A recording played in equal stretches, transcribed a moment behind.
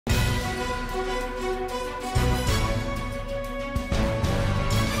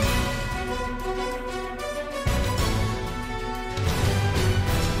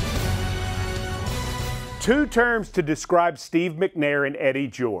Two terms to describe Steve McNair and Eddie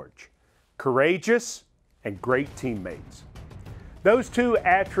George: courageous and great teammates. Those two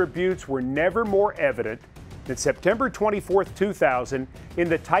attributes were never more evident than September 24, 2000, in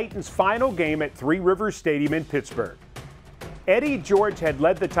the Titans' final game at Three Rivers Stadium in Pittsburgh. Eddie George had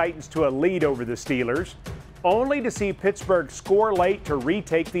led the Titans to a lead over the Steelers, only to see Pittsburgh score late to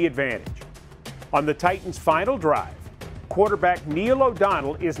retake the advantage. On the Titans' final drive, quarterback Neil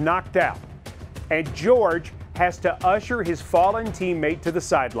O'Donnell is knocked out, and George has to usher his fallen teammate to the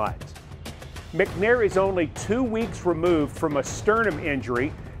sidelines. McNair is only 2 weeks removed from a sternum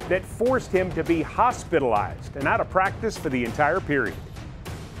injury that forced him to be hospitalized and out of practice for the entire period.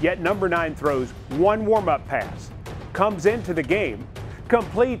 Yet number 9 throws one warm-up pass, comes into the game,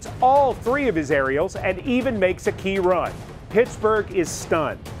 completes all 3 of his aerials, and even makes a key run. Pittsburgh is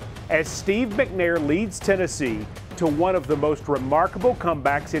stunned as Steve McNair leads Tennessee to one of the most remarkable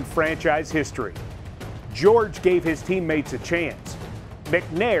comebacks in franchise history. George gave his teammates a chance.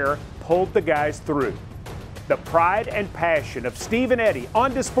 McNair pulled the guys through. The pride and passion of Steve and Eddie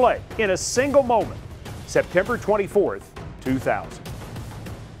on display in a single moment, September 24th, 2000.